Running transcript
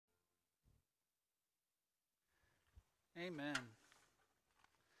Amen.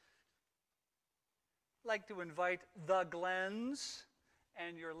 I'd like to invite the Glens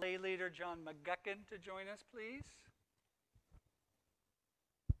and your lay leader, John McGuckin, to join us, please.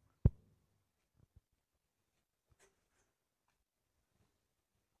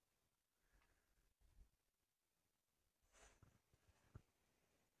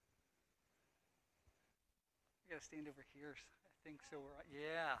 You got to stand over here. I think so.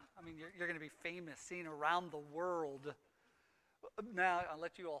 Yeah. I mean, you're going to be famous, seen around the world. Now, I'll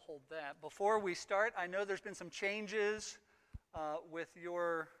let you all hold that. Before we start, I know there's been some changes with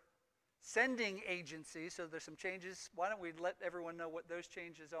your sending agency, so there's some changes. Why don't we let everyone know what those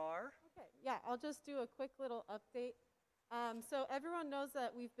changes are? Okay, yeah, I'll just do a quick little update. So everyone knows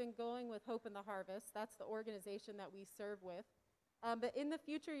that we've been going with Hope in the Harvest. That's the organization that we serve with. But in the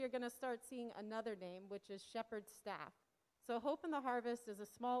future, you're going to start seeing another name, which is Shepherd Staff. So Hope in the Harvest is a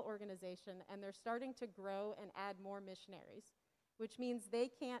small organization, and they're starting to grow and add more missionaries, which means they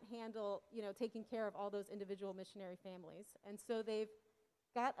can't handle, taking care of all those individual missionary families. And so they've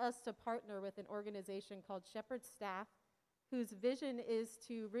got us to partner with an organization called Shepherd Staff, whose vision is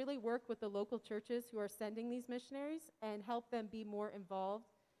to really work with the local churches who are sending these missionaries and help them be more involved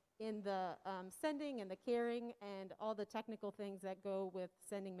in the sending and the caring and all the technical things that go with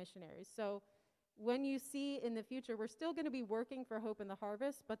sending missionaries. So when you see in the future, we're still going to be working for Hope in the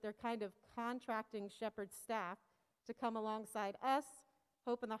Harvest, but they're kind of contracting Shepherd Staff to come alongside us,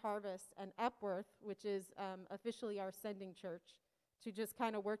 Hope in the Harvest, and Epworth, which is officially our sending church, to just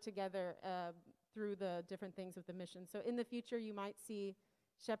kind of work together through the different things with the mission. So in the future, you might see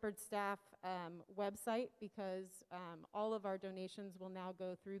Shepherd Staff website, because all of our donations will now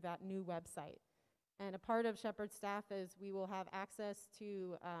go through that new website. And a part of Shepherd Staff is we will have access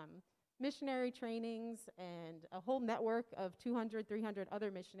to missionary trainings and a whole network of 200, 300 other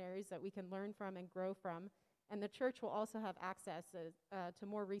missionaries that we can learn from and grow from. And the church will also have access to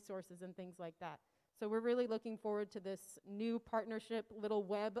more resources and things like that. So we're really looking forward to this new partnership, little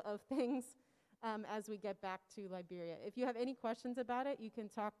web of things as we get back to Liberia. If you have any questions about it, you can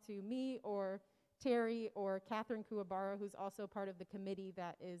talk to me or Terry or Catherine Kuwabara, who's also part of the committee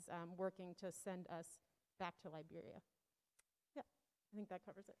that is working to send us back to Liberia. Yeah, I think that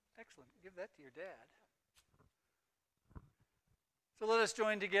covers it. Excellent. Give that to your dad. So let us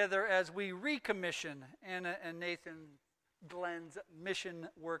join together as we recommission Anna and Nathan Glenn's mission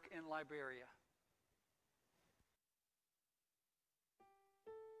work in Liberia.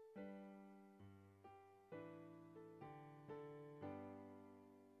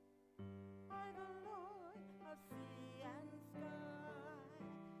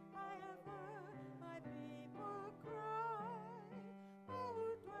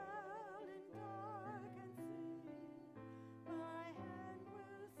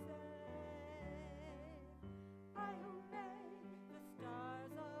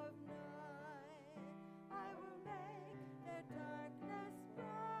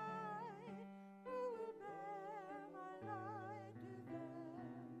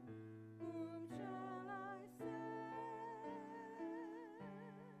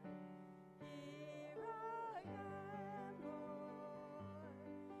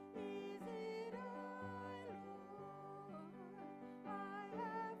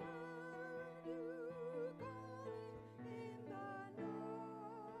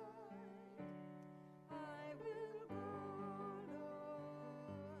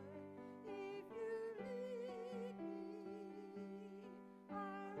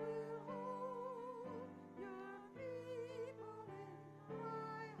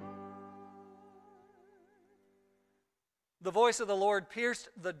 The voice of the Lord pierced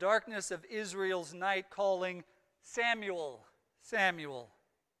the darkness of Israel's night, calling, "Samuel, Samuel."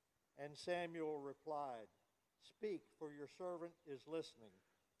 And Samuel replied, "Speak, for your servant is listening."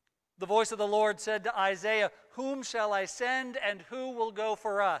 The voice of the Lord said to Isaiah, "Whom shall I send, and who will go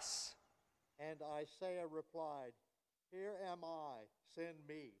for us?" And Isaiah replied, "Here am I, send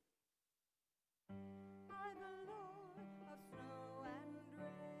me."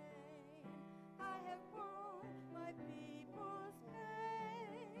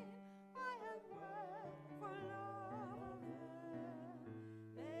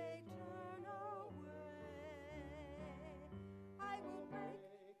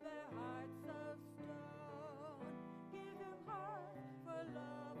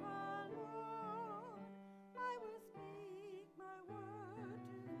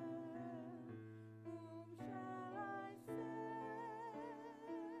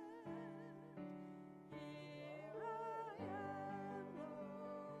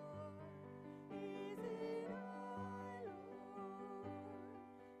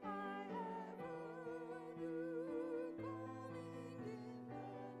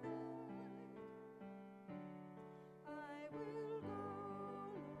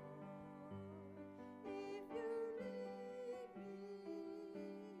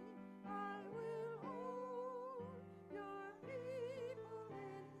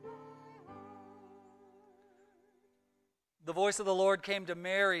 the voice of the Lord came to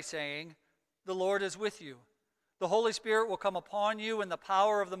Mary, saying, "The Lord is with you. The Holy Spirit will come upon you, and the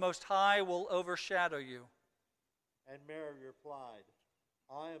power of the Most High will overshadow you." And Mary replied,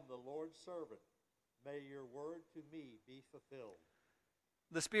 "I am the Lord's servant. May your word to me be fulfilled."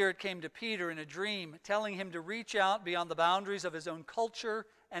 The Spirit came to Peter in a dream, telling him to reach out beyond the boundaries of his own culture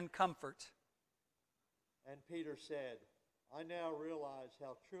and comfort. And Peter said, "I now realize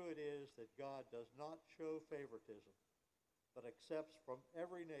how true it is that God does not show favoritism, but accepts from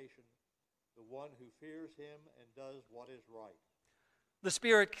every nation the one who fears him and does what is right." The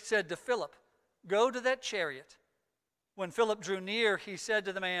Spirit said to Philip, "Go to that chariot." When Philip drew near, he said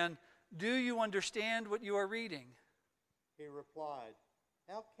to the man, "Do you understand what you are reading?" He replied,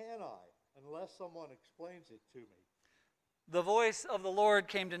 "How can I, unless someone explains it to me?" The voice of the Lord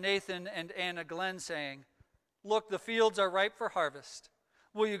came to Nathan and Anna Glenn, saying, "Look, the fields are ripe for harvest.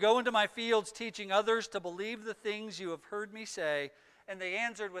 Will you go into my fields, teaching others to believe the things you have heard me say?" And they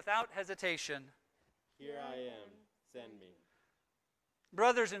answered without hesitation, "Here I am, send me."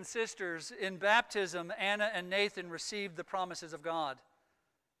 Brothers and sisters, in baptism, Anna and Nathan received the promises of God.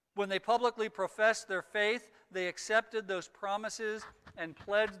 When they publicly professed their faith, they accepted those promises and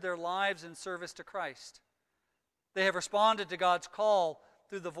pledged their lives in service to Christ. They have responded to God's call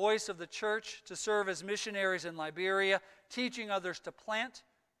through the voice of the church to serve as missionaries in Liberia, teaching others to plant,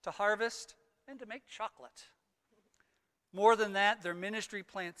 to harvest, and to make chocolate. More than that, their ministry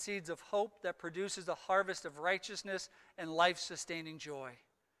plants seeds of hope that produces a harvest of righteousness and life-sustaining joy.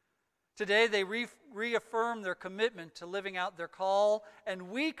 Today, they reaffirm their commitment to living out their call, and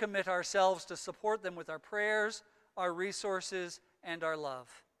we commit ourselves to support them with our prayers, our resources, and our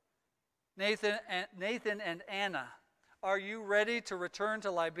love. Nathan and Anna, are you ready to return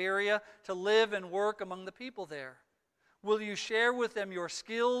to Liberia to live and work among the people there? Will you share with them your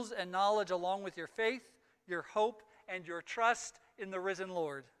skills and knowledge along with your faith, your hope, and your trust in the risen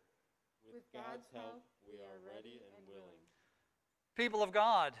Lord? With God's help, we are ready and willing. People of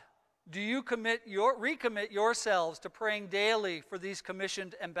God, do you recommit yourselves to praying daily for these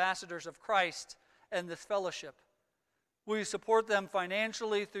commissioned ambassadors of Christ and this fellowship? Will you support them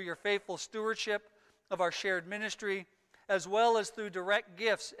financially through your faithful stewardship of our shared ministry, as well as through direct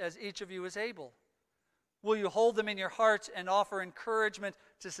gifts as each of you is able? Will you hold them in your hearts and offer encouragement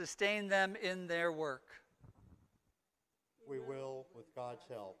to sustain them in their work? We will, with God's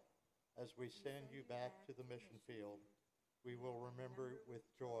help. As we send you back to the mission field, we will remember with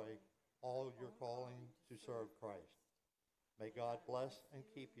joy all your calling to serve Christ. May God bless and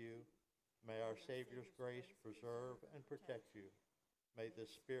keep you. May our Savior's grace preserve and protect you. May the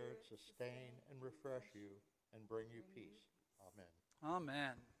Spirit sustain and refresh you and bring you peace. Amen.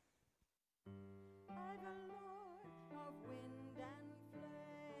 Amen. I